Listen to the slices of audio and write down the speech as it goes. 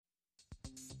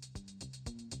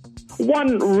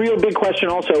One real big question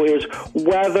also is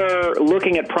whether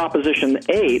looking at Proposition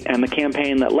 8 and the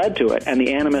campaign that led to it and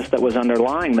the animus that was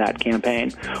underlying that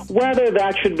campaign, whether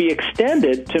that should be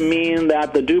extended to mean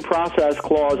that the Due Process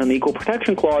Clause and the Equal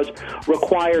Protection Clause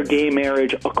require gay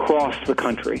marriage across the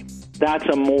country. That's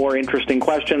a more interesting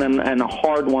question and a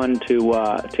hard one to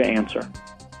answer.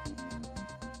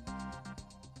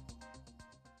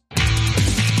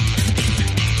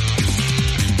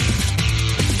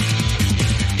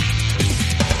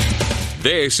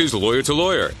 This is Lawyer to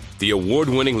Lawyer, the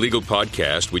award-winning legal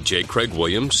podcast with J. Craig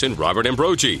Williams and Robert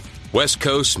Ambrogi. West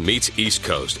Coast meets East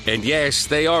Coast, and yes,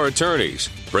 they are attorneys,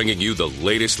 bringing you the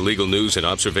latest legal news and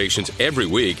observations every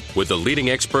week with the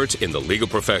leading experts in the legal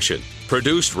profession.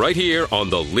 Produced right here on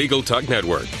the Legal Talk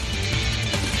Network.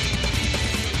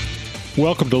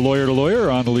 Welcome to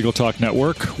Lawyer on the Legal Talk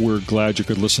Network. We're glad you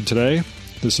could listen today.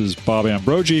 This is Bob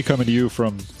Ambrogi coming to you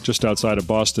from just outside of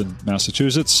Boston,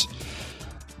 Massachusetts.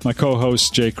 My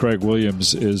co-host, J. Craig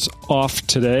Williams, is off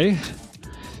today.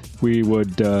 We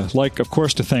would like, of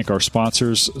course, to thank our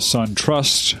sponsors,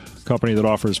 SunTrust, a company that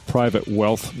offers private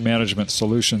wealth management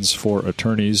solutions for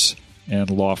attorneys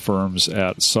and law firms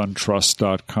at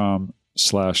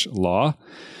suntrust.com/law.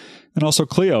 And also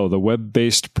Clio, the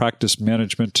web-based practice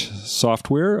management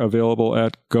software available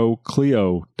at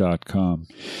goclio.com.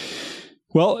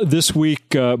 Well, this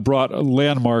week brought a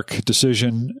landmark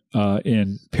decision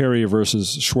in Perry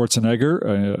versus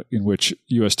Schwarzenegger, in which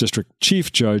U.S. District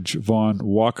Chief Judge Vaughn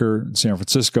Walker in San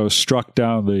Francisco struck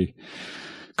down the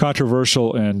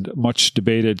controversial and much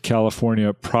debated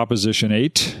California Proposition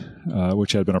 8,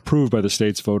 which had been approved by the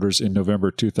state's voters in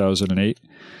November 2008.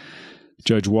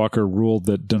 Judge Walker ruled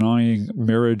that denying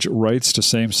marriage rights to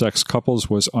same-sex couples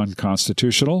was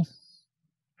unconstitutional.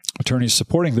 Attorneys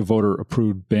supporting the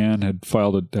voter-approved ban have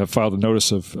filed a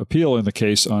notice of appeal in the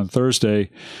case on Thursday,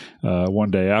 one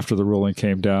day after the ruling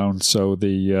came down. So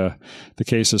the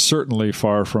case is certainly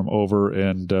far from over,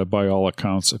 and by all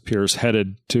accounts appears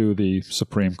headed to the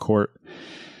Supreme Court.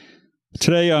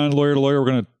 Today on Lawyer to Lawyer,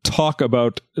 we're going to talk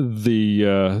about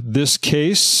this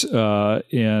case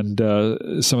and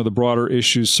some of the broader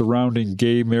issues surrounding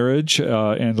gay marriage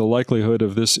and the likelihood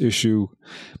of this issue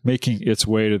making its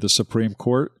way to the Supreme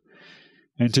Court.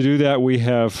 And to do that, we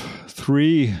have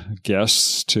three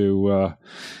guests to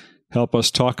help us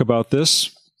talk about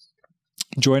this.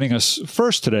 Joining us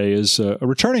first today is a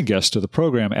returning guest to the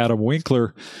program, Adam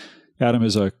Winkler. Adam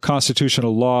is a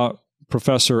constitutional law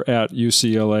professor at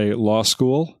UCLA Law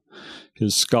School.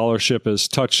 His scholarship has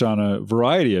touched on a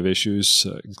variety of issues,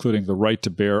 including the right to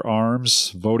bear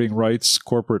arms, voting rights,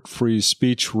 corporate free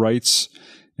speech rights,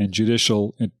 and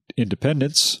judicial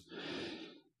independence.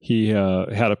 He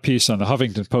had a piece on the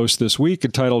Huffington Post this week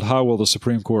entitled, "How Will the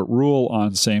Supreme Court Rule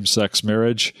on Same-Sex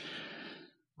Marriage?"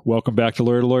 Welcome back to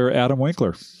Lawyer, Adam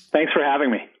Winkler. Thanks for having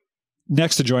me.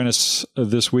 Next to join us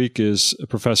this week is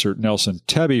Professor Nelson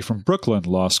Tebbe from Brooklyn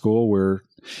Law School, where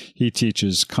he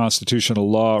teaches constitutional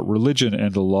law, religion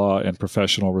and the law, and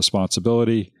professional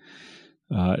responsibility.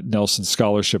 Nelson's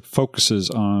scholarship focuses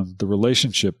on the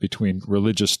relationship between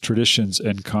religious traditions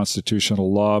and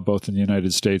constitutional law, both in the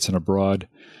United States and abroad.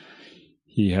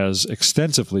 He has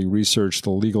extensively researched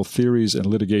the legal theories and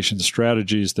litigation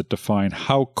strategies that define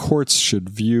how courts should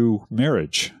view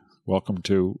marriage. Welcome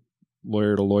to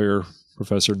Lawyer,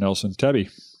 Professor Nelson Tebbe.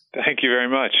 Thank you very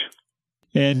much.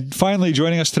 And finally,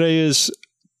 joining us today is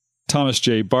Thomas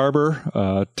J.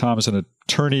 Barber. Tom is an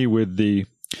attorney with the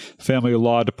Family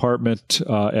Law Department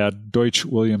at Deutsch,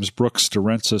 Williams, Brooks,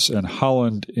 Durensis, and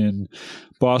Holland in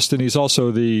Boston. He's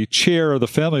also the chair of the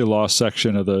Family Law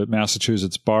section of the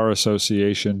Massachusetts Bar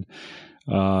Association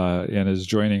and is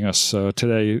joining us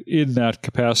today in that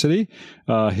capacity.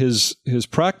 His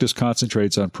practice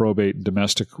concentrates on probate and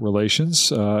domestic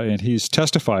relations, and he's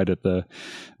testified at the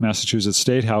Massachusetts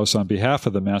State House on behalf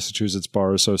of the Massachusetts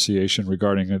Bar Association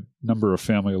regarding a number of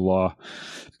family law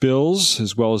bills,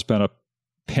 as well as been a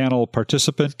panel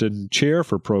participant and chair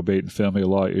for probate and family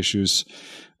law issues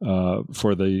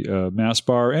for the Mass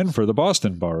Bar and for the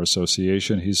Boston Bar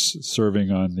Association. He's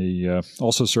serving on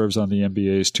also serves on the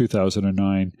MBA's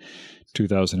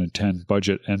 2009-2010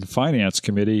 Budget and Finance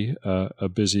Committee. A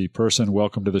busy person.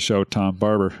 Welcome to the show, Tom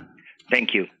Barber.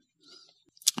 Thank you.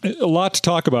 A lot to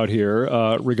talk about here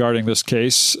regarding this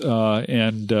case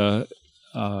and the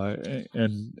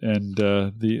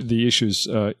issues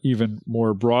even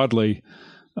more broadly.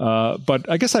 But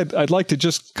I guess I'd like to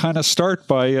just kind of start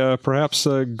by perhaps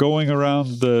going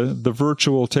around the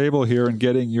virtual table here and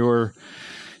getting your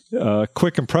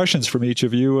quick impressions from each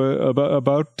of you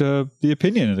about the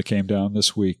opinion that came down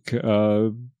this week.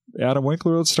 Adam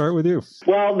Winkler, let's start with you.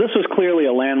 Well, this was clearly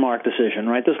a landmark decision,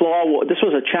 right? This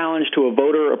was a challenge to a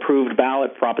voter-approved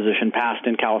ballot proposition passed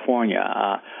in California.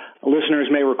 Listeners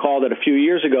may recall that a few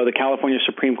years ago, the California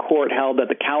Supreme Court held that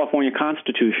the California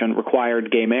Constitution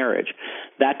required gay marriage.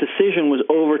 That decision was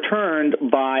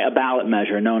overturned by a ballot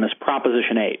measure known as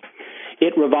Proposition 8.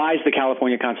 It revised the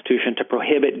California Constitution to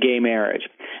prohibit gay marriage.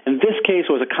 And this case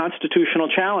was a constitutional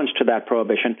challenge to that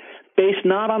prohibition based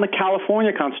not on the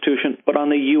California Constitution, but on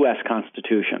the U.S.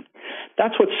 Constitution.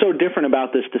 That's what's so different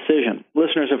about this decision.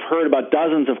 Listeners have heard about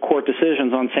dozens of court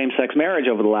decisions on same-sex marriage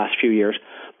over the last few years,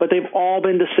 but they've all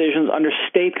been decisions under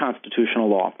state constitutional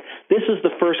law. This is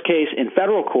the first case in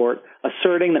federal court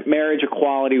asserting that marriage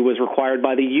equality was required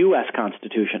by the U.S.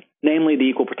 Constitution, namely the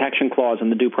Equal Protection Clause and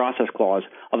the Due Process Clause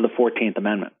of the 14th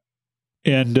Amendment.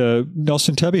 And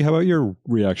Nelson Tebbe, how about your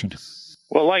reaction?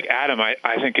 Well, like Adam,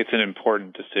 I think it's an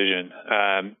important decision.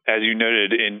 As you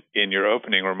noted in your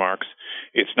opening remarks,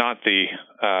 it's not the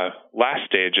last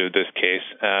stage of this case.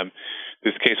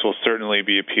 This case will certainly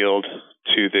be appealed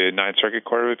to the Ninth Circuit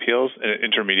Court of Appeals, an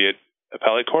intermediate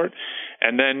appellate court,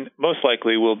 and then most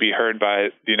likely will be heard by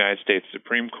the United States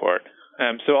Supreme Court.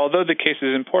 So although the case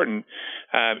is important,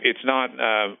 it's not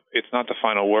the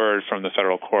final word from the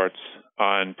federal courts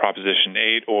on Proposition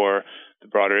 8 or the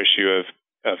broader issue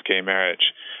of gay marriage.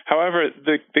 However,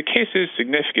 the case is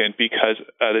significant because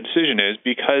the decision is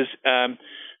because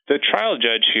the trial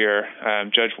judge here,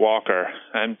 Judge Walker,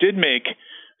 did make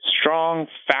strong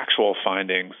factual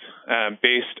findings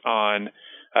based on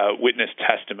witness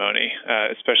testimony,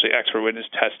 especially expert witness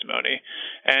testimony.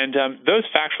 And those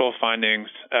factual findings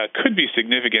could be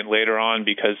significant later on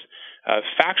because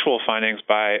factual findings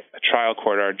by a trial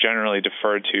court are generally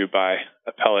deferred to by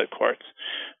appellate courts.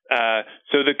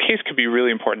 So the case could be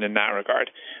really important in that regard.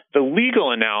 The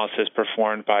legal analysis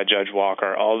performed by Judge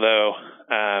Walker, although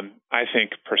I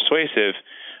think persuasive,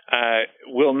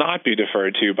 will not be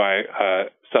deferred to by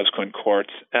subsequent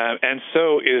courts, and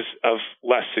so is of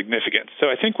less significance. So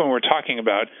I think when we're talking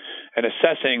about and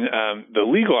assessing the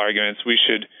legal arguments, we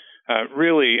should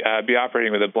really be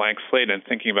operating with a blank slate and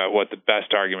thinking about what the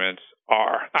best arguments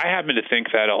are. I happen to think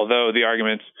that although the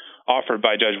arguments offered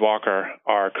by Judge Walker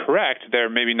are correct, they're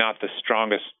maybe not the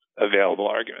strongest available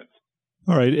arguments.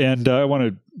 All right, and I want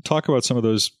to talk about some of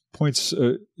those points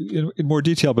in more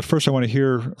detail, but first I want to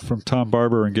hear from Tom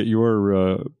Barber and get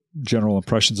your general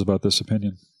impressions about this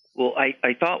opinion. Well,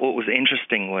 I thought what was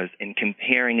interesting was in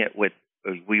comparing it with,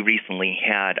 we recently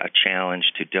had a challenge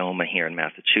to DOMA here in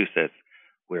Massachusetts,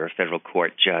 where a federal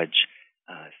court judge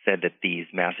said that these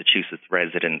Massachusetts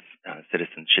residents,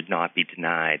 citizens, should not be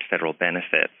denied federal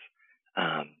benefits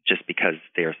just because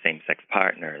they're same-sex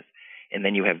partners. And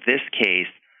then you have this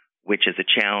case, which is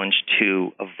a challenge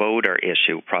to a voter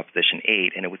issue, Proposition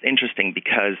 8. And it was interesting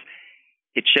because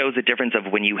it shows a difference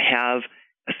of when you have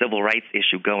a civil rights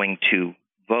issue going to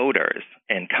voters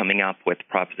and coming up with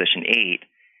Proposition 8,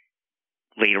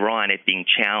 later on it being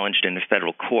challenged in the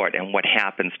federal court and what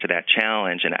happens to that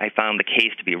challenge. And I found the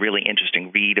case to be a really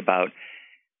interesting read about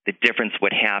the difference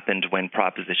what happened when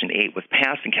Proposition 8 was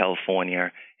passed in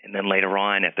California, and then later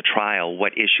on at the trial,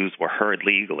 what issues were heard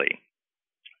legally.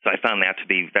 So I found that to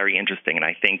be very interesting, and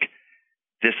I think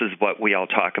this is what we all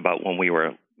talk about when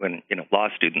law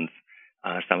students,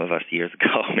 some of us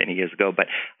many years ago. But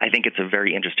I think it's a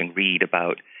very interesting read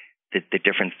about the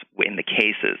difference in the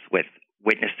cases with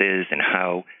witnesses and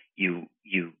how you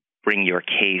bring your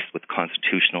case with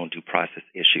constitutional and due process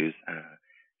issues,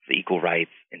 the equal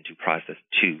rights and due process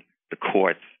to the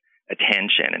court's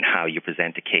attention, and how you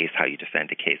present a case, how you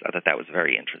defend a case. I thought that was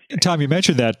very interesting. Tom, you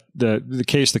mentioned that the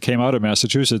case that came out of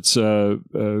Massachusetts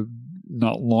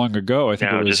not long ago. I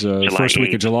think it was the first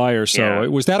week of July or so. Yeah.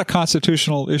 Was that a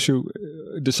constitutional issue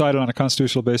decided on a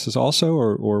constitutional basis also,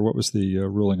 or what was the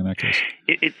ruling in that case?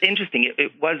 It's interesting.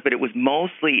 It was, but it was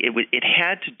mostly, it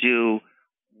had to do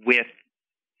with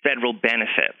federal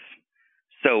benefits.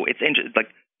 So it's interesting,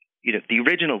 the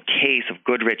original case of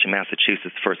Goodrich in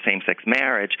Massachusetts for same-sex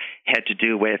marriage had to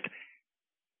do with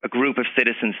a group of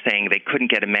citizens saying they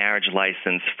couldn't get a marriage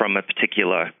license from a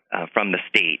particular, from the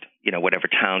state, whatever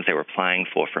towns they were applying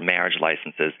for marriage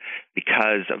licenses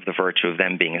because of the virtue of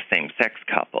them being a same-sex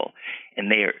couple.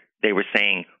 And they were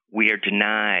saying, we are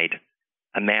denied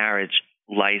a marriage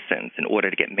license in order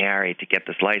to get married, to get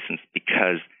this license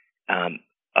because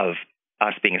of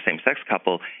us being a same-sex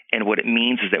couple, and what it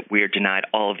means is that we're denied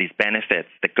all of these benefits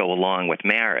that go along with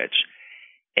marriage.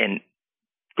 And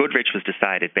Goodrich was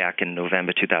decided back in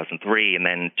November 2003 and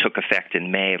then took effect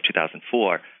in May of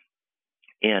 2004.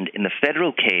 And in the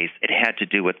federal case, it had to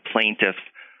do with plaintiffs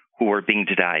who were being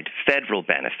denied federal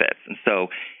benefits. And so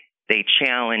they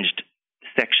challenged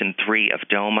Section 3 of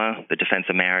DOMA, the Defense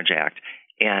of Marriage Act,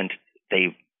 and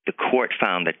the court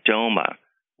found that DOMA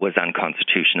was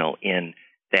unconstitutional in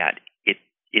that it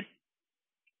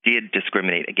did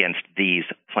discriminate against these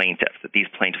plaintiffs, that these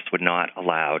plaintiffs were not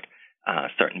allowed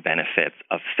certain benefits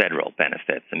of federal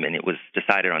benefits. I mean, it was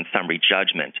decided on summary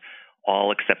judgment,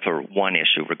 all except for one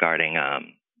issue regarding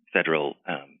federal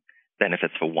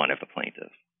benefits for one of the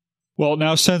plaintiffs. Well,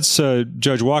 now, since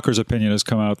Judge Walker's opinion has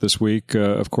come out this week,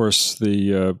 of course,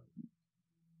 the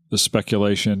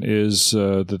speculation is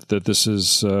that this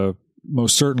is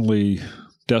most certainly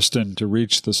destined to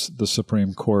reach the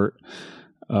Supreme Court.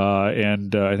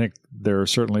 And I think there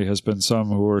certainly has been some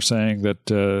who are saying that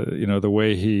the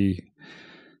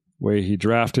way he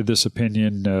drafted this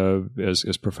opinion,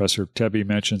 as Professor Tebbe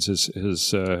mentions,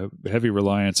 his heavy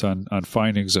reliance on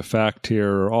findings of fact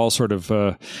here, are all sort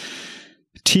of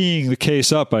teeing the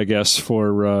case up, I guess,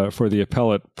 for the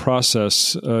appellate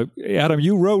process. Adam,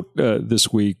 you wrote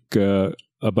this week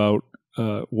about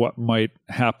what might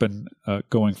happen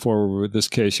going forward with this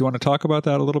case. You want to talk about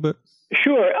that a little bit?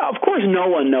 Sure. Of course,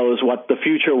 no one knows what the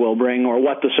future will bring or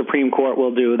what the Supreme Court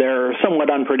will do. They're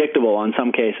somewhat unpredictable in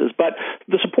some cases. But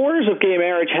the supporters of gay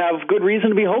marriage have good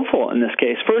reason to be hopeful in this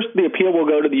case. First, the appeal will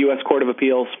go to the U.S. Court of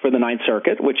Appeals for the Ninth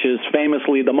Circuit, which is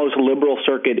famously the most liberal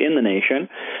circuit in the nation.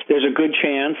 There's a good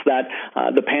chance that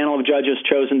the panel of judges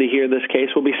chosen to hear this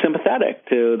case will be sympathetic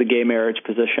to the gay marriage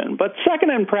position. But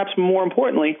second, and perhaps more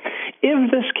importantly, if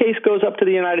this case goes up to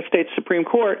the United States Supreme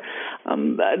Court,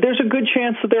 there's a good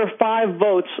chance that there are 5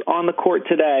 votes on the court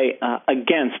today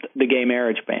against the gay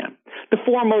marriage ban. The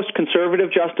 4 most conservative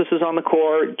justices on the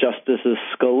court, Justices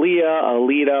Scalia,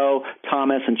 Alito,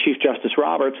 Thomas, and Chief Justice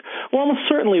Roberts, will almost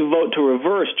certainly vote to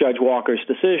reverse Judge Walker's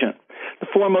decision. The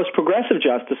 4 most progressive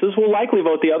justices will likely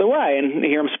vote the other way, and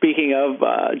here I'm speaking of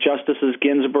Justices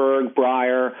Ginsburg,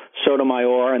 Breyer,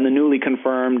 Sotomayor, and the newly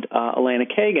confirmed Elena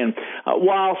Kagan.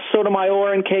 While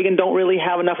Sotomayor and Kagan don't really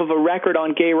have enough of a record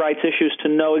on gay rights issues to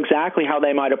know exactly how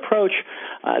they might approach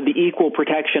the equal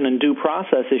protection and due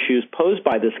process issues posed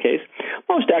by this case,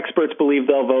 most experts believe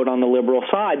they'll vote on the liberal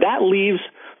side. That leaves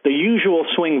the usual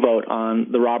swing vote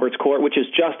on the Roberts Court, which is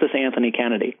Justice Anthony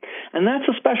Kennedy. And that's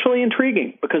especially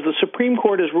intriguing because the Supreme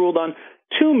Court has ruled on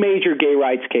 2 major gay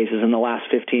rights cases in the last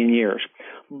 15 years,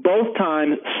 both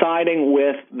times siding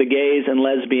with the gays and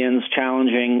lesbians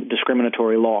challenging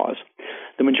discriminatory laws.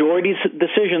 The majority's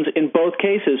decisions in both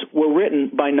cases were written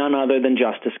by none other than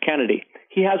Justice Kennedy.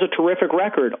 He has a terrific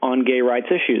record on gay rights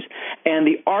issues, and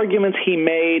the arguments he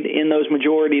made in those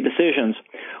majority decisions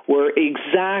were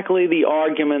exactly the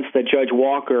arguments that Judge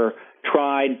Walker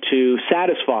tried to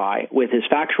satisfy with his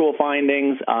factual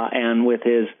findings and with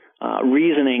his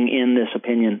reasoning in this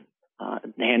opinion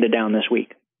handed down this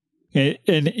week.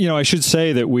 And I should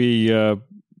say that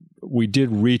we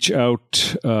did reach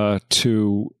out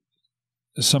to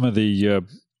some of the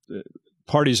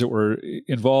parties that were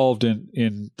involved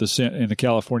in the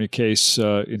California case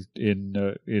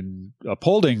in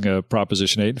upholding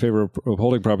Proposition 8, in favor of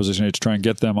upholding Proposition 8, to try and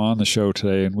get them on the show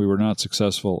today, and we were not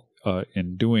successful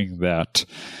in doing that.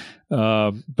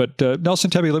 But Nelson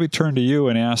Tebbe, let me turn to you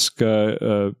and ask.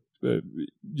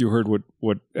 You heard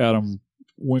what Adam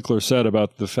Winkler said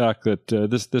about the fact that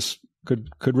this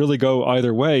could really go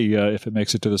either way if it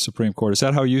makes it to the Supreme Court. Is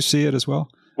that how you see it as well?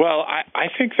 Well, I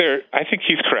think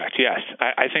he's correct. Yes,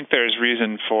 I think there's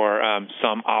reason for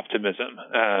some optimism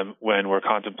when we're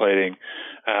contemplating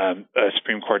a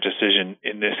Supreme Court decision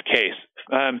in this case,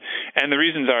 and the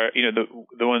reasons are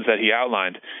the ones that he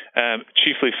outlined,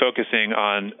 chiefly focusing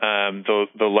on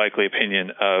the likely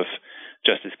opinion of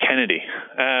Justice Kennedy.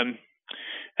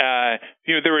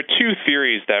 There were 2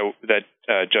 theories that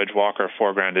Judge Walker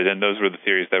foregrounded, and those were the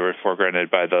theories that were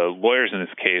foregrounded by the lawyers in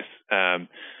this case.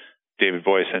 David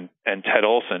Boyce and Ted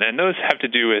Olson. And those have to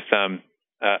do with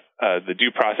the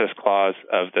due process clause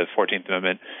of the 14th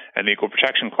Amendment and the equal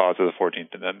protection clause of the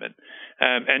 14th Amendment.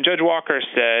 And Judge Walker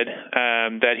said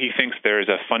that he thinks there is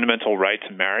a fundamental right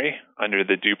to marry under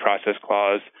the due process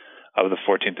clause of the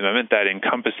 14th Amendment that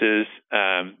encompasses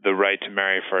the right to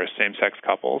marry for same-sex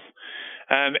couples.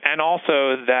 And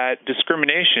also that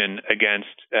discrimination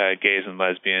against gays and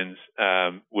lesbians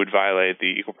would violate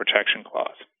the equal protection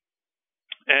clause.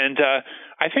 And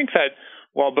I think that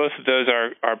while both of those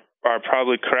are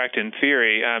probably correct in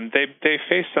theory, they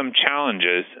face some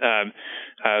challenges.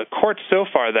 Courts so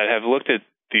far that have looked at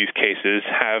these cases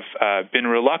have been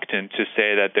reluctant to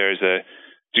say that there's a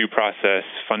due process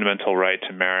fundamental right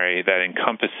to marry that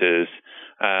encompasses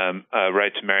a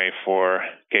right to marry for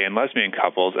gay and lesbian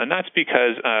couples. And that's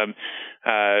because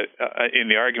in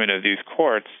the argument of these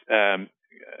courts,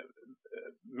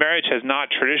 marriage has not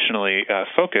traditionally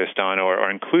focused on or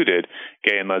included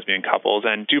gay and lesbian couples,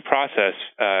 and due process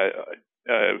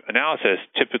analysis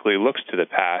typically looks to the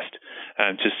past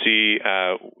to see,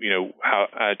 how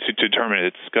to determine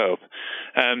its scope.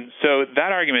 So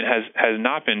that argument has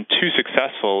not been too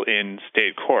successful in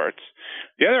state courts.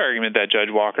 The other argument that Judge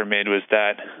Walker made was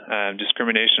that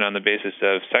discrimination on the basis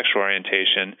of sexual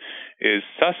orientation is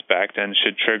suspect and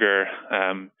should trigger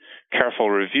careful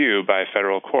review by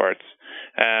federal courts.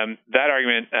 That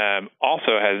argument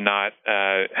also has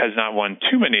not won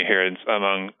too many hearings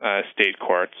among state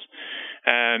courts.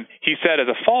 He said as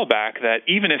a fallback that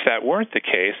even if that weren't the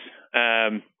case,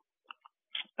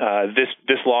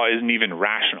 this law isn't even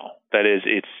rational. That is,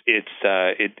 it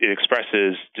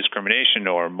expresses discrimination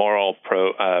or moral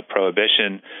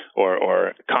prohibition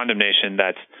or condemnation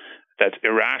that's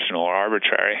irrational or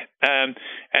arbitrary. And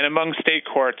among state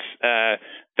courts,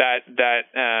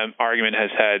 that argument has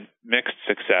had mixed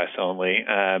success only.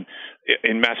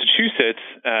 In Massachusetts,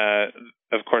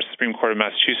 of course, the Supreme Court of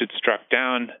Massachusetts struck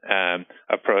down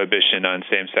a prohibition on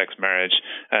same-sex marriage,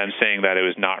 saying that it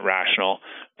was not rational.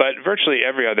 But virtually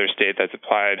every other state that's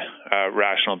applied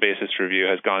rational basis review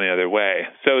has gone the other way.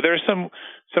 So there's some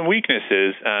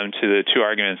weaknesses to the two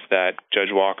arguments that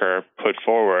Judge Walker put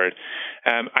forward.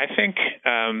 I think,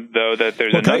 though, that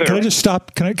there's another. Can I just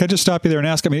stop you there and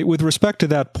ask? I mean, with respect to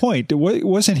that point,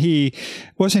 wasn't he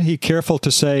careful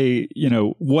to say,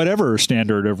 whatever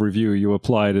standard of review you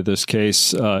apply to this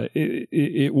case,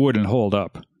 it wouldn't hold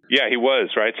up? Yeah, he was,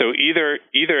 right. So either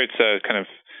it's a kind of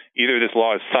either this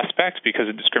law is suspect because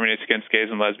it discriminates against gays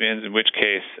and lesbians, in which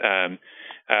case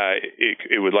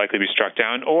it would likely be struck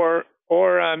down, or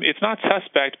it's not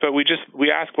suspect, but we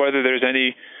ask whether there's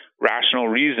any rational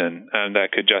reason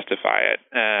that could justify it.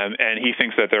 And he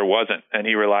thinks that there wasn't, and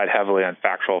he relied heavily on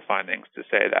factual findings to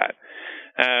say that.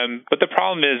 But the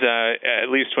problem is, at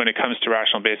least when it comes to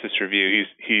rational basis review,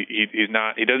 he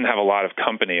doesn't have a lot of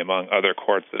company among other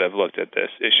courts that have looked at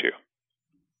this issue.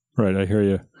 Right, I hear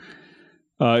you.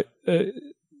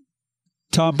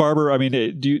 Tom Barber, I mean,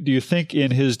 do you think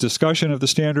in his discussion of the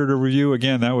standard of review,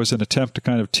 again, that was an attempt to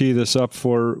kind of tee this up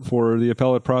for the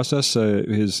appellate process?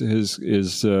 He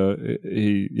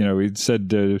said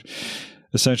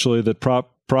essentially that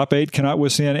Prop 8 cannot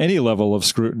withstand any level of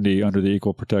scrutiny under the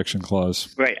Equal Protection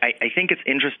Clause. Right. I think it's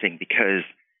interesting because,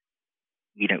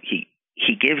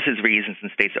 he gives his reasons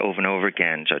and states over and over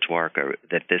again, Judge Walker,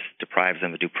 that this deprives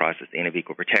them of due process and of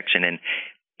equal protection. And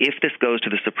if this goes to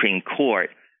the Supreme Court,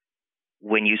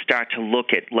 when you start to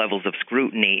look at levels of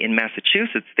scrutiny in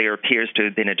Massachusetts, there appears to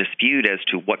have been a dispute as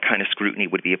to what kind of scrutiny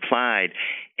would be applied.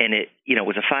 And it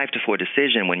was a 5-4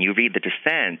 decision. When you read the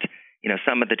dissent,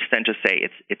 some of the dissenters say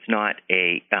it's not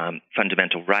a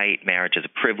fundamental right. Marriage is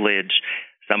a privilege.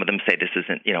 Some of them say this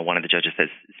isn't, one of the judges says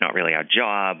it's not really our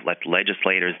job. Let the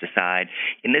legislators decide.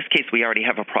 In this case, we already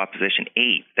have a Proposition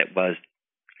 8 that was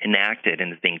enacted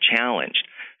and is being challenged.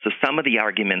 So some of the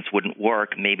arguments wouldn't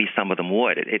work. Maybe some of them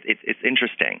would. It's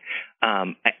interesting.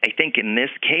 I think in this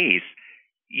case,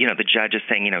 the judge is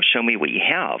saying, show me what you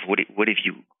have. What have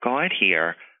you got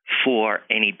here for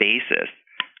any basis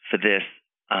for this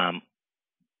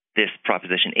this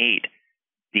Proposition 8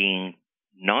 being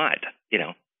not,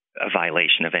 a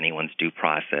violation of anyone's due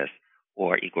process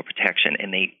or equal protection?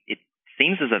 And it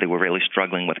seems as though they were really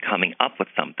struggling with coming up with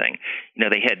something.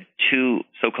 They had two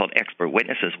so-called expert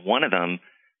witnesses. One of them,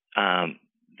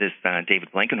 David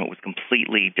Blankenhorn, was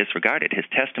completely disregarded. His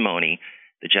testimony,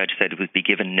 the judge said, would be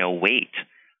given no weight.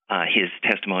 His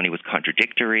testimony was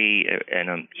contradictory,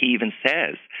 and he even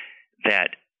says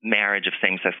that marriage of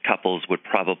same-sex couples would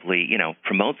probably,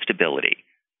 promote stability.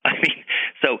 I mean,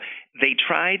 so they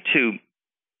tried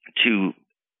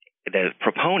the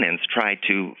proponents tried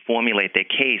to formulate their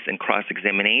case in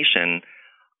cross-examination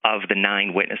of the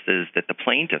 9 witnesses that the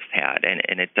plaintiffs had,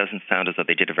 and it doesn't sound as though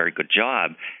they did a very good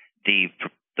job. The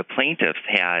plaintiffs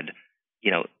had,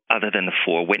 other than the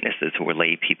 4 witnesses who were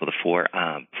lay people, the 4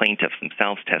 plaintiffs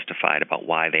themselves testified about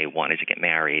why they wanted to get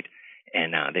married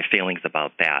and their feelings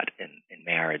about that in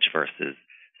marriage versus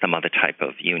some other type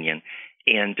of union.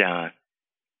 And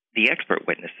the expert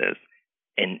witnesses,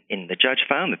 and the judge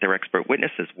found that their expert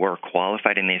witnesses were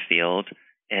qualified in their field,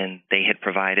 and they had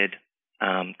provided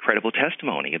credible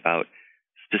testimony about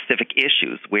specific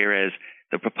issues, whereas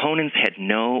the proponents had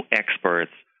no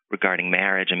experts regarding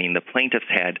marriage. I mean, the plaintiffs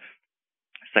had a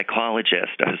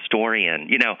psychologist, a historian,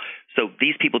 so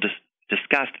these people just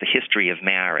discussed the history of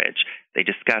marriage. They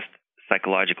discussed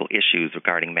psychological issues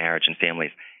regarding marriage and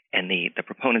families, and the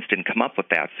proponents didn't come up with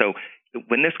that. So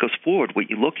when this goes forward, what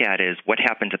you look at is what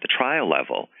happened at the trial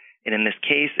level. And in this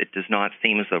case, it does not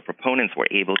seem as though proponents were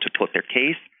able to put their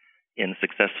case in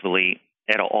successfully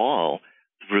at all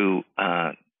through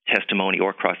testimony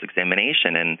or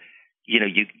cross-examination. And,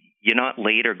 you're not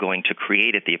later going to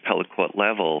create at the appellate court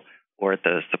level or at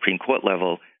the Supreme Court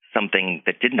level something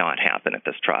that did not happen at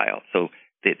this trial. So,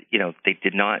 they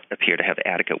did not appear to have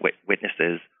adequate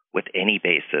witnesses with any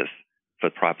basis for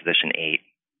Proposition 8,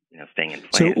 staying in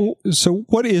place. So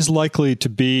what is likely to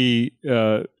be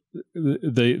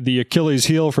the Achilles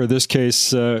heel for this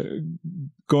case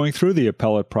going through the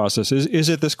appellate process? Is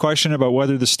it this question about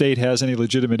whether the state has any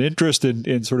legitimate interest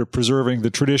in sort of preserving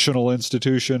the traditional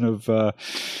institution of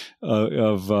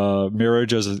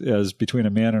marriage as between a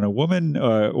man and a woman,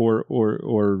 or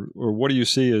what do you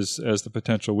see as the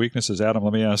potential weaknesses? Adam,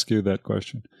 let me ask you that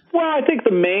question. Well, I think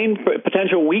the main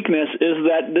potential weakness is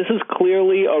that this is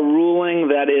clearly a ruling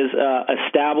that is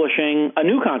establishing a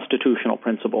new constitutional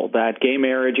principle, that gay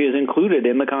marriage is included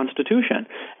in the Constitution.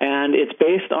 And it's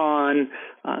based on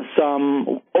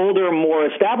some older, more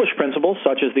established principles,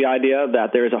 such as the idea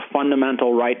that there is a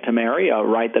fundamental right to marry, a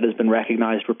right that has been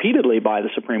recognized repeatedly by the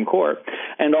Supreme Court,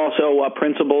 and also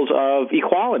principles of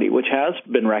equality, which has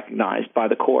been recognized by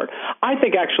the court. I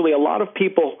think actually a lot of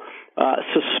people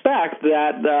suspect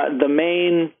that the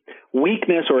main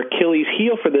weakness or Achilles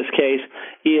heel for this case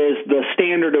is the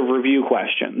standard of review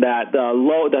question, that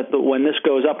when this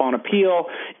goes up on appeal,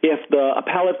 if the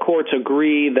appellate courts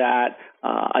agree that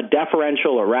a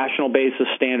deferential or rational basis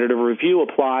standard of review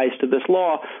applies to this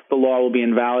law, the law will be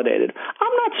invalidated.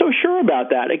 I'm not so sure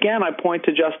about that. Again, I point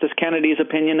to Justice Kennedy's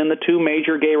opinion in the two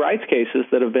major gay rights cases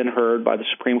that have been heard by the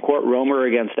Supreme Court, Romer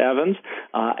against Evans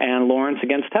and Lawrence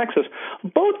against Texas.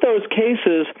 Both those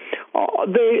cases,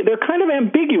 they're kind of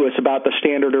ambiguous about the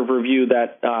standard of review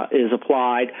that is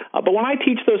applied. But when I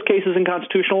teach those cases in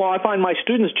constitutional law, I find my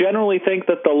students generally think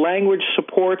that the language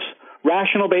supports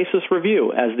rational basis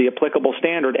review as the applicable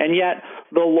standard, and yet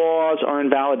the laws are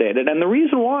invalidated. And the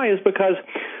reason why is because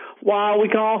while we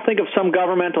can all think of some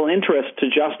governmental interest to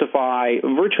justify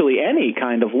virtually any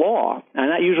kind of law,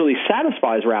 and that usually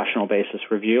satisfies rational basis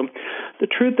review, the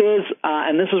truth is,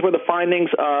 and this is where the findings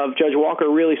of Judge Walker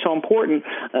are really so important,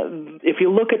 if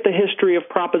you look at the history of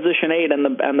Proposition 8 and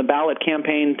the ballot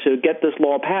campaign to get this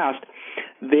law passed,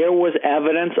 there was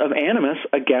evidence of animus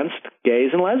against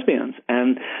gays and lesbians.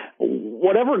 And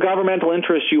whatever governmental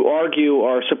interests you argue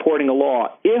are supporting a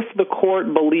law, if the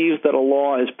court believes that a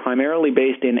law is primarily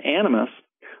based in animus,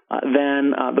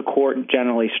 then the court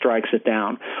generally strikes it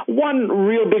down. One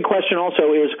real big question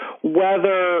also is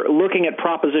whether looking at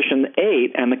Proposition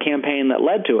 8 and the campaign that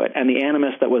led to it and the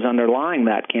animus that was underlying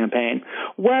that campaign,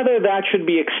 whether that should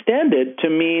be extended to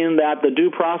mean that the Due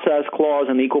Process Clause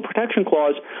and the Equal Protection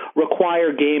Clause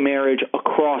require gay marriage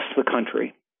across the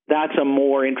country. That's a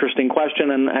more interesting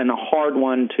question and a hard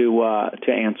one to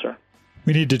answer.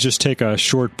 We need to just take a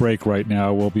short break right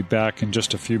now. We'll be back in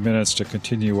just a few minutes to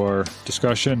continue our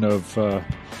discussion of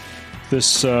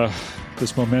this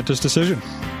momentous decision.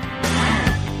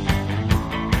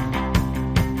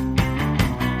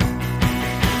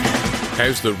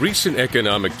 Has the recent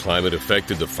economic climate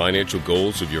affected the financial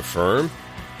goals of your firm?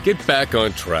 Get back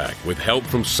on track with help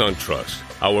from SunTrust.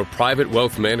 Our private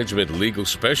wealth management legal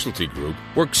specialty group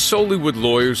works solely with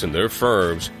lawyers and their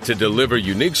firms to deliver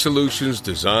unique solutions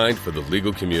designed for the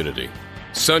legal community.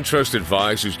 SunTrust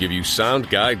advisors give you sound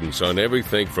guidance on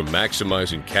everything from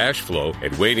maximizing cash flow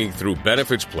and wading through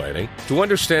benefits planning to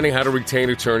understanding how to retain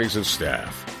attorneys and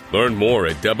staff. Learn more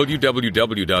at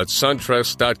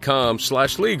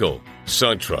www.suntrust.com/legal.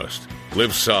 SunTrust.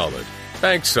 Live solid.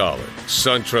 Bank solid.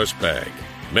 SunTrust Bank.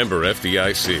 Member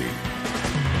FDIC.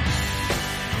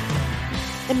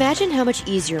 Imagine how much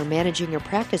easier managing your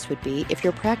practice would be if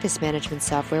your practice management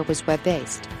software was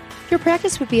web-based. Your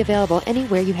practice would be available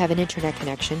anywhere you have an internet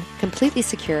connection, completely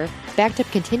secure, backed up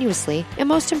continuously, and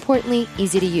most importantly,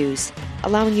 easy to use,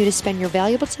 allowing you to spend your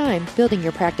valuable time building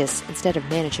your practice instead of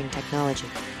managing technology.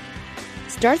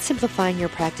 Start simplifying your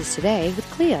practice today with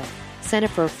Clio. Sign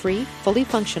up for a free, fully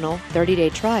functional 30-day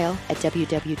trial at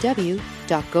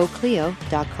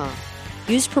www.goclio.com.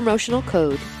 Use promotional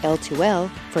code L2L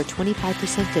for a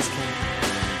 25% discount.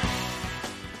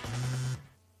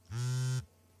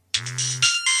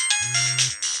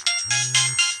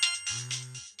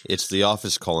 It's the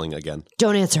office calling again.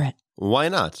 Don't answer it. Why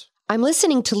not? I'm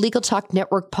listening to Legal Talk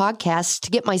Network podcasts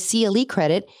to get my CLE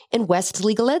credit in West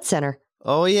Legal Ed Center.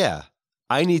 Oh, yeah.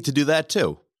 I need to do that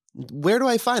too. Where do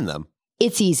I find them?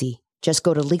 It's easy. Just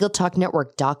go to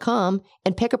LegalTalkNetwork.com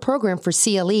and pick a program for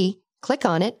CLE, click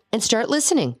on it, and start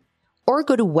listening. Or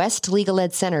go to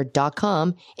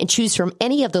WestLegalEdCenter.com and choose from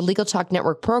any of the Legal Talk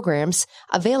Network programs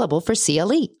available for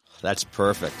CLE. That's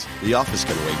perfect. The office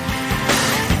can wait.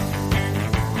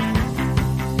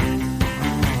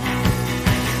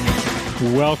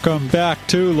 Welcome back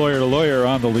to Lawyer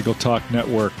on the Legal Talk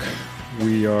Network.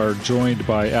 We are joined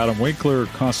by Adam Winkler,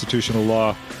 constitutional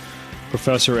law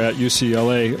professor at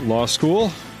UCLA Law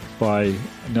School, by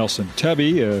Nelson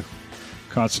Tebbe, a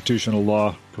constitutional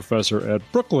law professor at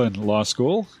Brooklyn Law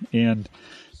School, and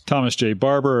Thomas J.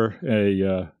 Barber,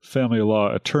 a family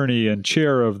law attorney and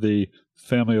chair of the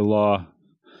family law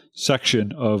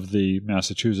section of the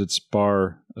Massachusetts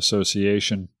Bar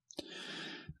Association.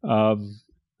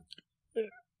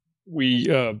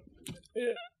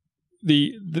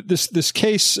 This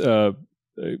case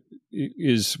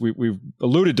is we've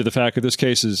alluded to the fact that this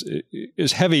case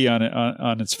is heavy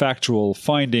on its factual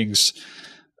findings,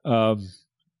 and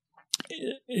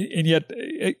yet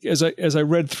as I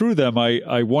read through them,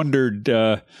 I wondered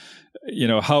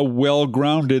how well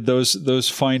grounded those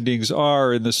findings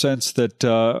are, in the sense that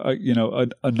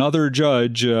another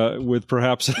judge with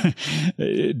perhaps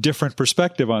a different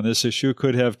perspective on this issue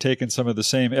could have taken some of the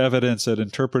same evidence and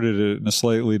interpreted it in a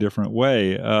slightly different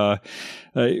way.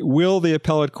 Will the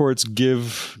appellate courts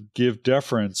give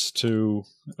deference to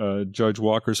Judge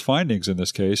Walker's findings in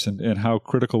this case, and how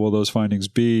critical will those findings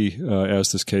be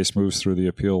as this case moves through the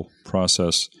appeal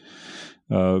process?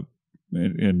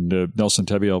 Nelson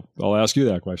Tebbe, I'll ask you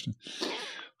that question.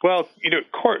 Well,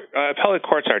 appellate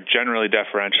courts are generally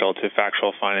deferential to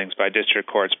factual findings by district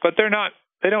courts, but they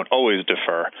don't always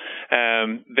defer.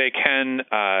 They can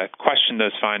question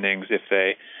those findings if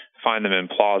they find them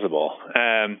implausible.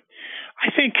 I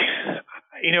think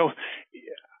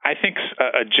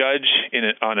a judge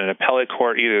on an appellate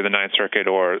court, either the Ninth Circuit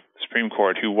or the Supreme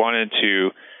Court, who wanted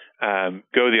to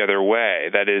go the other way,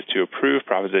 that is to approve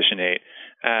Proposition 8,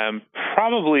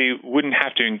 probably wouldn't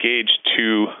have to engage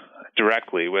too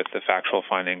directly with the factual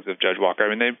findings of Judge Walker. I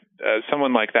mean,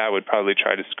 someone like that would probably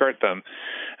try to skirt them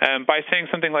by saying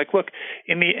something like, look,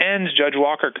 in the end, Judge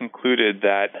Walker concluded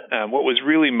that what was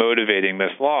really motivating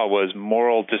this law was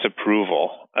moral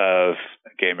disapproval of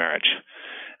gay marriage.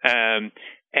 I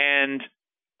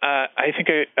think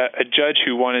a judge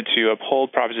who wanted to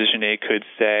uphold Proposition 8 could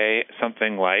say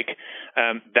something like,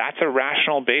 that's a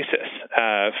rational basis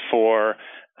for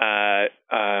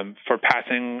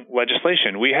passing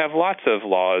legislation. We have lots of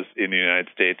laws in the United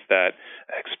States that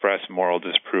express moral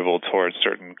disapproval towards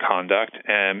certain conduct,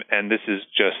 and this is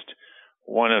just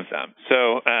one of them.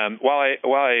 So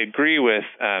while I agree with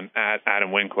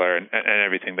Adam Winkler and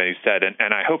everything that he said,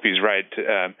 and I hope he's right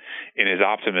in his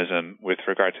optimism with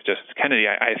regard to Justice Kennedy,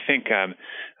 I think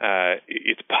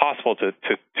it's possible to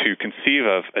conceive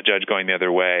of a judge going the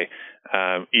other way,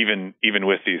 even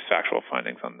with these factual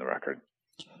findings on the record.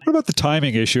 What about the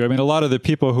timing issue? I mean, a lot of the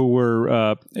people who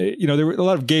were, there were a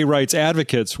lot of gay rights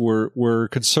advocates were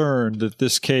concerned that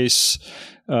this case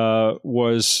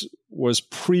was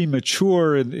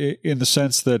premature in the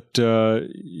sense that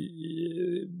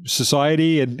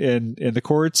society and the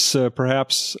courts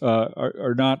perhaps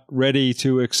are not ready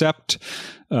to accept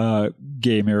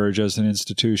gay marriage as an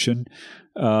institution.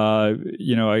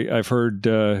 I've heard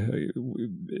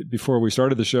before we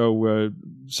started the show,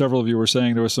 several of you were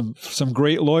saying there was some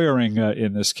great lawyering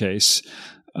in this case,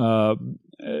 but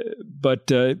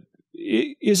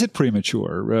is it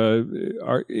premature?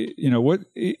 What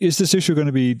is this issue going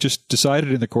to be just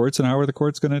decided in the courts, and how are the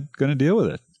courts going to deal with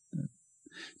it?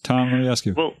 Tom, let me ask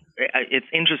you. Well, it's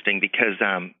interesting because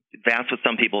that's what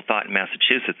some people thought in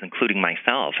Massachusetts, including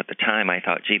myself. At the time, I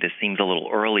thought, gee, this seems a little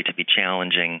early to be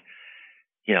challenging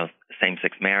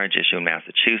same-sex marriage issue in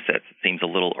Massachusetts. It seems a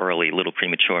little early, a little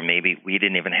premature. Maybe we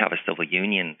didn't even have a civil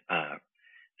union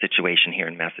situation here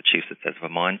in Massachusetts as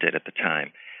Vermont did at the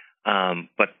time.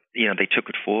 But they took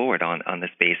it forward on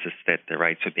this basis that their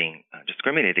rights were being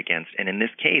discriminated against. And in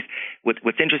this case,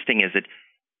 what's interesting is that,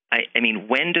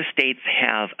 when do states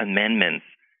have amendments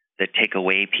that take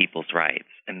away people's rights?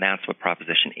 And that's what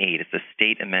Proposition 8 is, a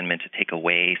state amendment to take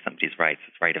away somebody's rights,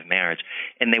 its right of marriage.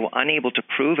 And they were unable to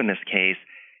prove in this case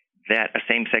that a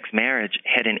same-sex marriage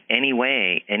had in any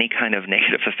way any kind of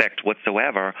negative effect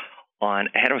whatsoever on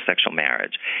a heterosexual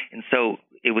marriage. And so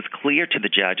it was clear to the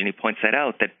judge, and he points that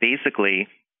out, that basically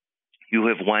you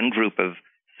have one group of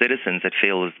citizens that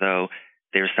feel as though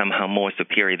they're somehow more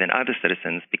superior than other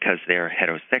citizens because they're a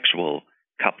heterosexual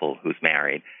couple who's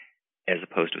married, as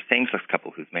opposed to a same-sex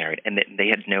couple who's married, and they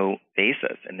had no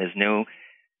basis, and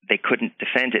they couldn't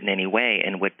defend it in any way.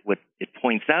 And what it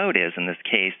points out is, in this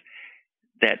case,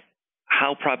 that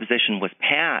how Proposition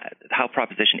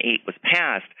 8 was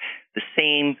passed, the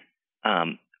same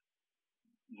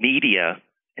media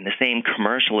and the same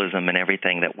commercialism and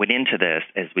everything that went into this,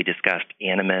 as we discussed,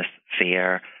 animus,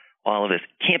 fear, all of this,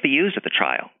 can't be used at the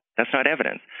trial. That's not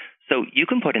evidence. So you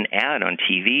can put an ad on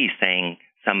TV saying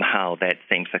somehow that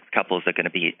same-sex couples are going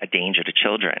to be a danger to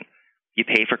children. You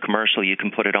pay for commercial, you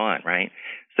can put it on, right?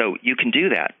 So you can do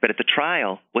that. But at the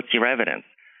trial, what's your evidence?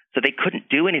 So they couldn't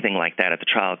do anything like that at the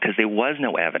trial because there was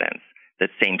no evidence that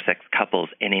same-sex couples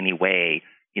in any way,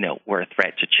 were a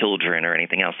threat to children or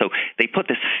anything else. So they put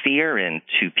this fear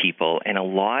into people, and a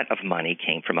lot of money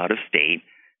came from out of state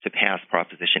to pass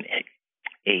Proposition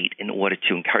 8 in order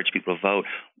to encourage people to vote.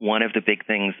 One of the big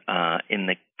things in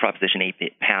the Proposition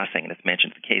 8 passing, and it's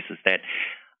mentioned in the case, is that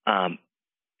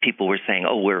people were saying,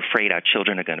 we're afraid our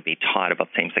children are going to be taught about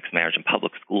same-sex marriage in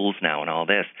public schools now and all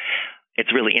this.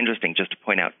 It's really interesting just to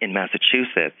point out, in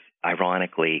Massachusetts,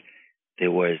 ironically,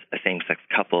 there was a same-sex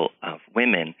couple of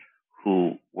women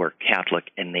who were Catholic,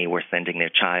 and they were sending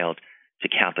their child to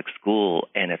Catholic school,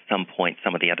 and at some point,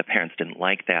 some of the other parents didn't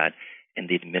like that, and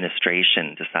the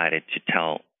administration decided to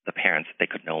tell the parents that they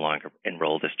could no longer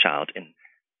enroll this child in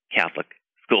Catholic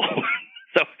school.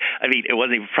 So, it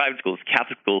wasn't even private school, it was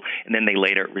Catholic school, and then they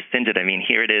later rescinded.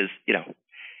 Here it is,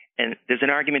 and there's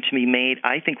an argument to be made.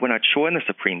 I think we're not sure in the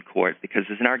Supreme Court, because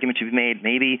there's an argument to be made,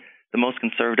 maybe the most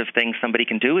conservative thing somebody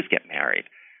can do is get married.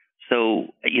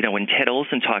 So, when Ted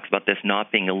Olson talks about this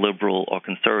not being a liberal or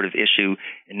conservative issue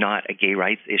and not a gay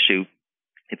rights issue,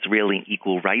 it's really an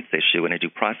equal rights issue and a due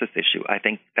process issue. I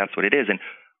think that's what it is. And,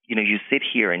 you sit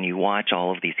here and you watch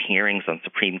all of these hearings on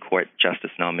Supreme Court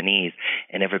justice nominees,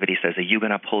 and everybody says, are you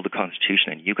going to uphold the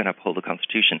Constitution? And you going to uphold the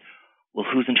Constitution? Well,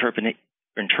 whose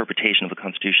interpretation of the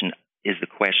Constitution is the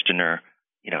questioner,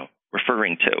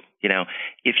 referring to?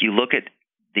 If you look at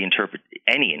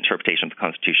any interpretation of the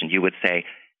Constitution, you would say,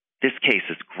 this case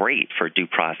is great for due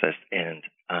process and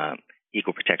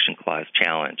Equal Protection Clause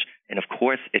challenge. And of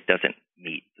course, it doesn't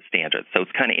meet the standards. So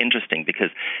it's kind of interesting, because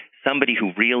somebody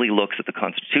who really looks at the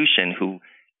Constitution, who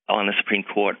on the Supreme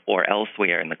Court or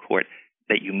elsewhere in the court,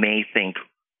 that you may think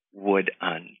would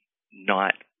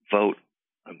not vote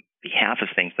on behalf of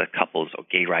same-sex couples or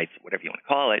gay rights, whatever you want to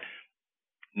call it,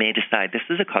 may decide this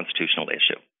is a constitutional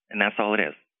issue. And that's all it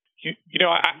is.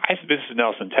 This is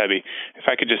Nelson Tebbe. If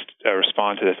I could just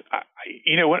respond to this,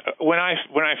 when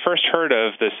I first heard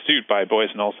of the suit by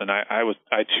Boies and Olson,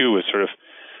 I too was sort of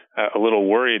a little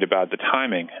worried about the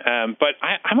timing. But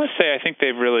I must say, I think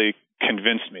they've really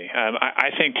convinced me.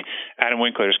 I think Adam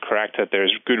Winkler is correct that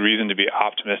there's good reason to be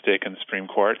optimistic in the Supreme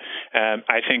Court.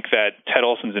 I think that Ted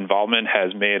Olson's involvement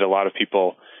has made a lot of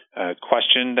people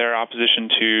question their opposition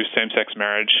to same-sex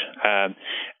marriage.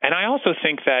 And I also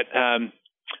think that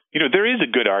there is a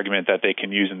good argument that they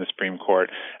can use in the Supreme Court.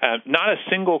 Not a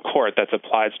single court that's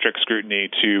applied strict scrutiny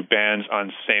to bans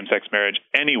on same-sex marriage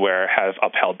anywhere have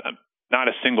upheld them. Not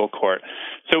a single court.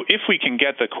 So if we can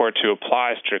get the court to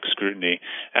apply strict scrutiny,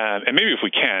 and maybe if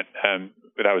we can't,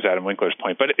 that was Adam Winkler's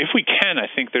point, but if we can, I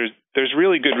think there's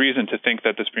really good reason to think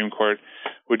that the Supreme Court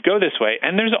would go this way.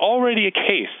 And there's already a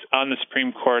case on the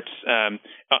Supreme Court's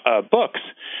books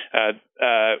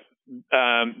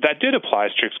that did apply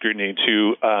strict scrutiny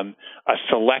to a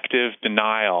selective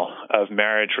denial of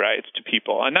marriage rights to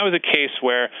people. And that was a case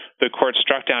where the court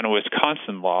struck down a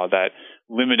Wisconsin law that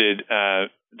limited,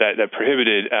 that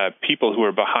prohibited people who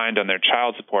were behind on their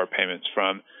child support payments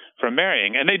from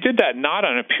marrying. And they did that not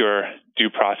on a pure due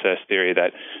process theory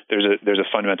that there's a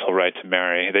fundamental right to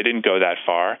marry. They didn't go that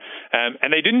far.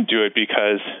 And they didn't do it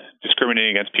because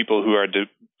discriminating against people who are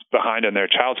behind on their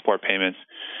child support payments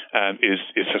is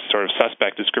a sort of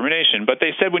suspect discrimination. But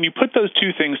they said when you put those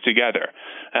two things together,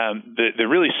 the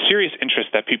really serious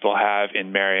interest that people have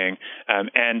in marrying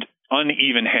and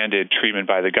uneven-handed treatment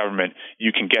by the government,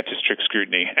 you can get to strict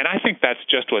scrutiny. And I think that's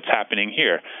just what's happening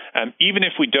here. Even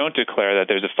if we don't declare that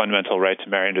there's a fundamental right to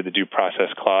marry under the Due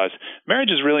Process Clause,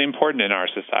 marriage is really important in our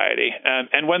society.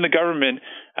 And when the government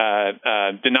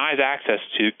denies access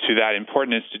to that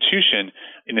important institution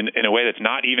in a way that's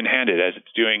not even-handed, as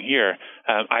it's doing here,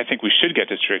 I think we should get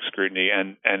to strict scrutiny,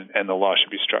 and the law should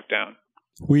be struck down.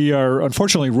 We are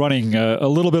unfortunately running a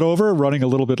little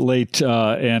bit late,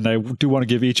 and I do want to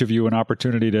give each of you an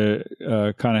opportunity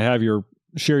to kind of have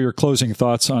share your closing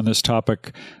thoughts on this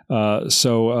topic.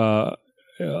 So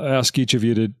ask each of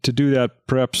you to do that,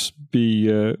 perhaps be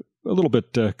a little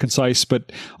bit concise,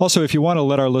 but also if you want to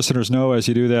let our listeners know as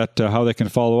you do that how they can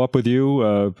follow up with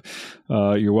you,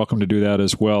 you're welcome to do that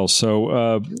as well.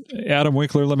 So Adam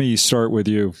Winkler, let me start with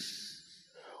you.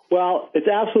 Well, it's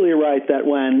absolutely right that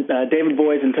when David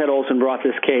Boies and Ted Olson brought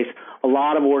this case, a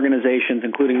lot of organizations,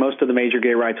 including most of the major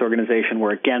gay rights organizations,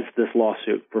 were against this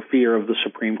lawsuit for fear of the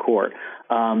Supreme Court.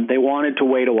 They wanted to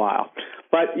wait a while.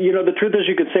 But, the truth is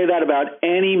you could say that about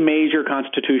any major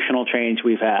constitutional change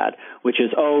we've had, which is,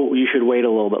 you should wait a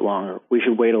little bit longer. We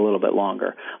should wait a little bit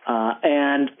longer.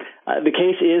 And the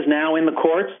case is now in the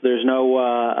courts. There's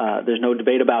no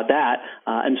debate about that.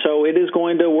 And so it is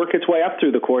going to work its way up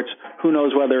through the courts. Who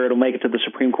knows whether it'll make it to the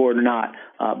Supreme Court or not.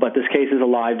 But this case is a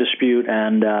live dispute,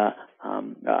 and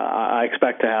I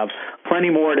expect to have plenty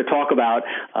more to talk about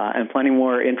and plenty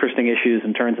more interesting issues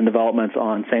and turns and developments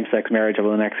on same-sex marriage over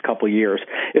the next couple of years.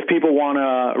 If people want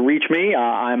to reach me,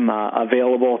 I'm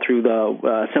available through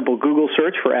the simple Google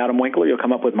search for Adam Winkler. You'll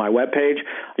come up with my webpage.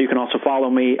 You can also follow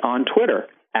me on Twitter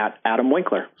at Adam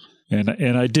Winkler.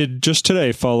 And I did just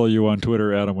today follow you on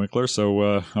Twitter, Adam Winkler,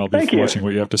 so I'll be watching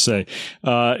what you have to say.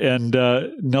 And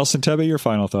Nelson Tebbe, your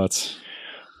final thoughts.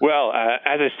 Well,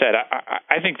 as I said,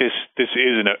 I think this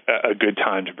isn't a good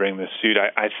time to bring this suit.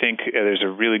 I think there's a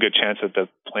really good chance that the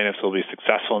plaintiffs will be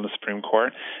successful in the Supreme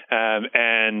Court,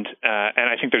 and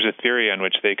I think there's a theory on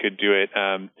which they could do it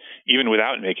even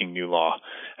without making new law.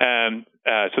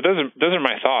 So those are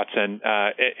my thoughts. And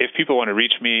if people want to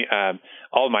reach me,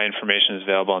 all of my information is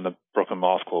available on the Brooklyn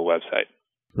Law School website.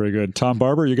 Very good. Tom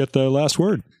Barber, you get the last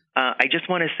word. I just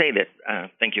want to say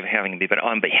that, thank you for having me, but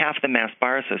on behalf of the Mass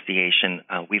Bar Association,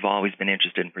 we've always been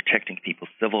interested in protecting people's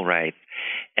civil rights,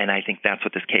 and I think that's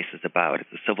what this case is about.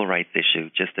 It's a civil rights issue,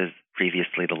 just as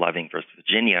previously the Loving versus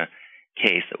Virginia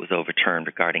case that was overturned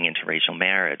regarding interracial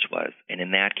marriage was. And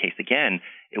in that case, again,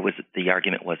 the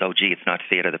argument was, it's not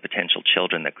fair to the potential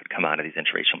children that could come out of these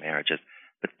interracial marriages.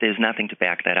 But there's nothing to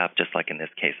back that up, just like in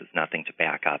this case, there's nothing to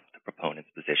back up the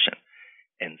proponent's position.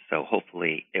 And so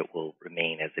hopefully it will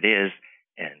remain as it is,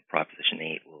 and Proposition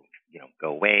 8 will, go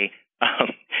away.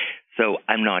 So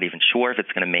I'm not even sure if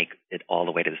it's going to make it all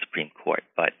the way to the Supreme Court.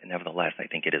 But nevertheless, I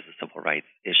think it is a civil rights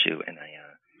issue, and I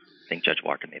think Judge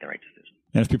Walker made the right decision.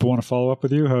 And if people want to follow up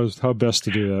with you, how best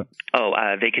to do that?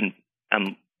 They can.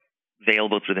 I'm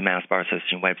available through the Mass Bar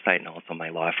Association website and also my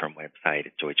law firm website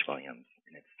at Deutsch Williams.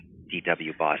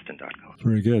 dwboston.com.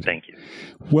 Very good. Thank you.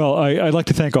 Well, I'd like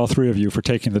to thank all three of you for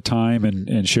taking the time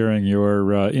and sharing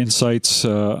your insights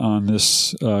on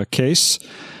this case.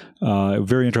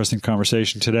 Very interesting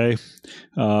conversation today.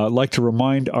 I'd like to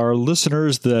remind our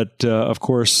listeners that, of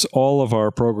course, all of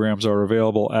our programs are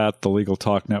available at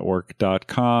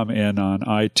thelegaltalknetwork.com and on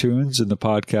iTunes in the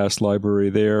podcast library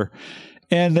there.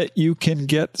 And that you can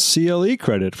get CLE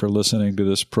credit for listening to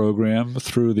this program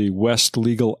through the West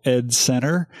Legal Ed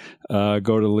Center. Go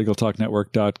to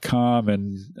LegalTalkNetwork.com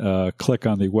and click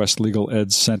on the West Legal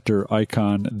Ed Center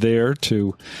icon there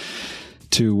to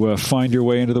find your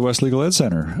way into the West Legal Ed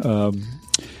Center.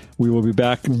 We will be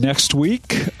back next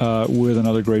week with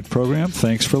another great program.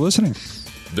 Thanks for listening.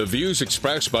 The views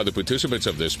expressed by the participants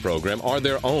of this program are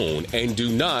their own and do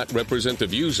not represent the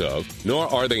views of, nor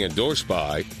are they endorsed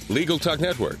by, Legal Talk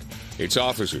Network, its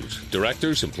officers,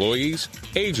 directors, employees,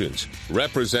 agents,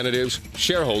 representatives,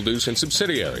 shareholders, and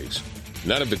subsidiaries.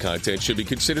 None of the content should be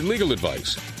considered legal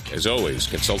advice. As always,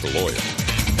 consult a lawyer.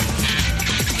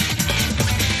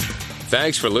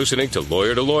 Thanks for listening to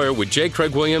Lawyer with J.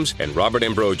 Craig Williams and Robert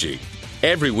Ambrogi.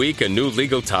 Every week, a new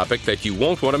legal topic that you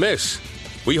won't want to miss.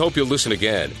 We hope you'll listen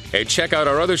again and check out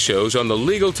our other shows on the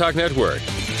Legal Talk Network.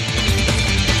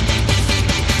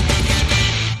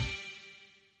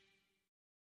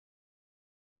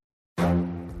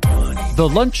 The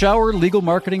Lunch Hour Legal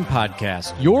Marketing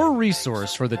Podcast, your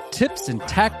resource for the tips and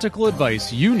tactical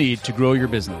advice you need to grow your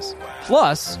business.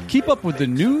 Plus, keep up with the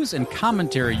news and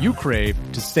commentary you crave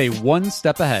to stay one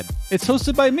step ahead. It's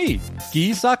hosted by me,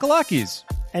 Guy Sakalakis.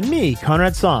 And me,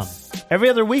 Conrad Somm. Every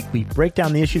other week, we break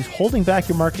down the issues holding back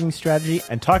your marketing strategy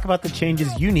and talk about the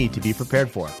changes you need to be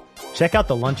prepared for. Check out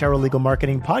the Lunch Hour Legal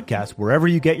Marketing Podcast wherever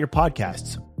you get your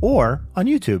podcasts or on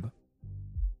YouTube.